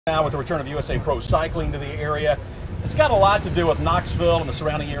Now with the return of USA Pro Cycling to the area, it's got a lot to do with Knoxville and the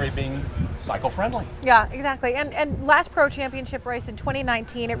surrounding area being cycle friendly. Yeah, exactly. And last Pro Championship race in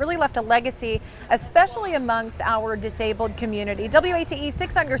 2019, it really left a legacy, especially amongst our disabled community. WATE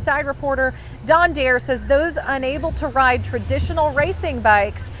 6 on Your Side reporter Don Dare says those unable to ride traditional racing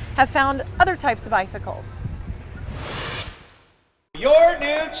bikes have found other types of bicycles. Your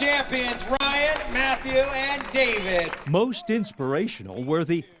new champions, Ryan, Matthew, and David. Most inspirational were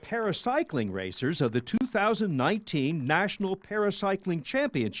the paracycling racers of the 2019 National Paracycling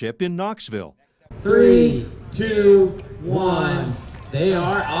Championship in Knoxville. 3, 2, 1, they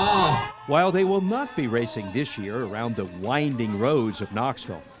are off. While they will not be racing this year around the winding roads of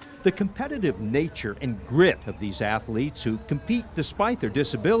Knoxville, the competitive nature and grit of these athletes who compete despite their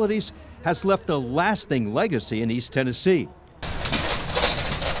disabilities has left a lasting legacy in East Tennessee.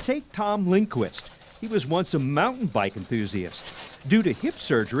 Take Tom Lindquist. He was once a mountain bike enthusiast. Due to hip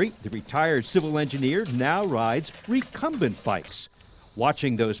surgery, the retired civil engineer now rides recumbent bikes.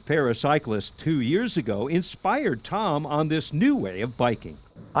 Watching those paracyclists 2 years ago inspired Tom on this new way of biking.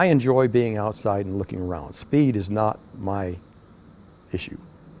 I enjoy being outside and looking around. Speed is not my issue,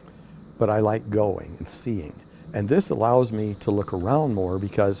 but I like going and seeing. And this allows me to look around more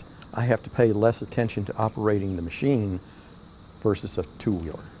because I have to pay less attention to operating the machine versus a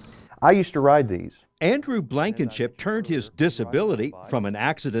two-wheeler. I used to ride these. Andrew Blankenship turned his disability from an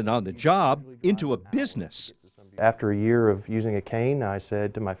accident on the job into a business. After a year of using a cane, I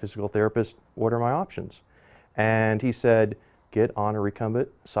said to my physical therapist, what are my options? And he said, get on a recumbent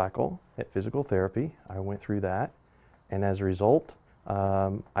cycle at physical therapy. I went through that, and as a result,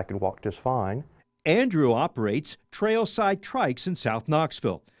 I could walk just fine. Andrew operates trailside trikes in South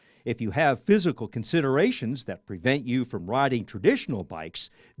Knoxville. If you have physical considerations that prevent you from riding traditional bikes,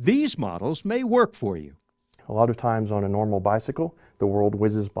 these models may work for you. A lot of times on a normal bicycle, the world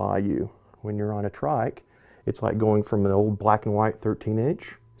whizzes by you. When you're on a trike, it's like going from an old black and white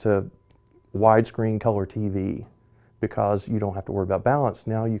 13-inch to widescreen color TV because you don't have to worry about balance.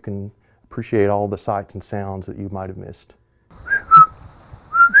 Now you can appreciate all the sights and sounds that you might have missed.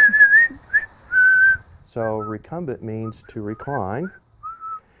 So recumbent means to recline.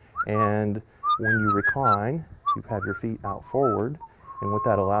 And when you recline, you have your feet out forward, and what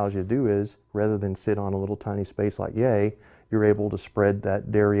that allows you to do is, rather than sit on a little tiny space like yay, you're able to spread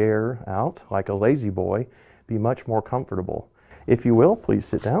that derriere out like a lazy boy, be much more comfortable. If you will, please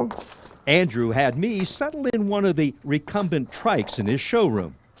sit down. Andrew had me settle in one of the recumbent trikes in his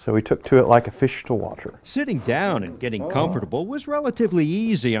showroom. So we took to it like a fish to water. Sitting down and getting comfortable was relatively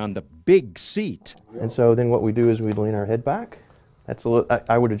easy on the big seat. And so then what we do is we lean our head back. That's a little,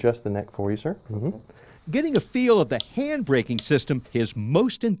 I would adjust the neck for you, sir. Getting a feel of the hand braking system is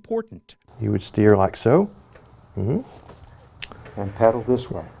most important. You would steer like so. And paddle this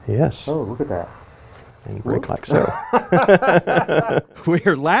way. Yes. Oh, look at that. And you brake like so.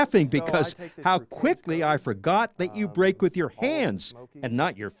 We're laughing because how quickly I forgot that you brake with your hands and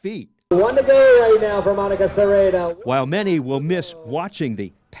not your feet. 1 to go right now for Monica Serrata. While many will miss watching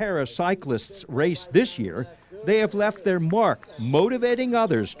the paracyclists race this year, they have left their mark, motivating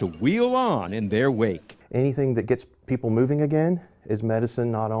others to wheel on in their wake. Anything that gets people moving again is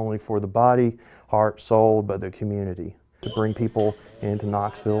medicine, not only for the body, heart, soul, but the community. To bring people into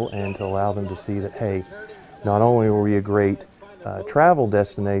Knoxville and to allow them to see that, hey, not only are we a great travel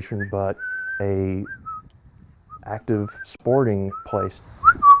destination, but a active sporting place.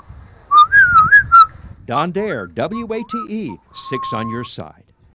 Don Dare, WATE 6 on Your Side.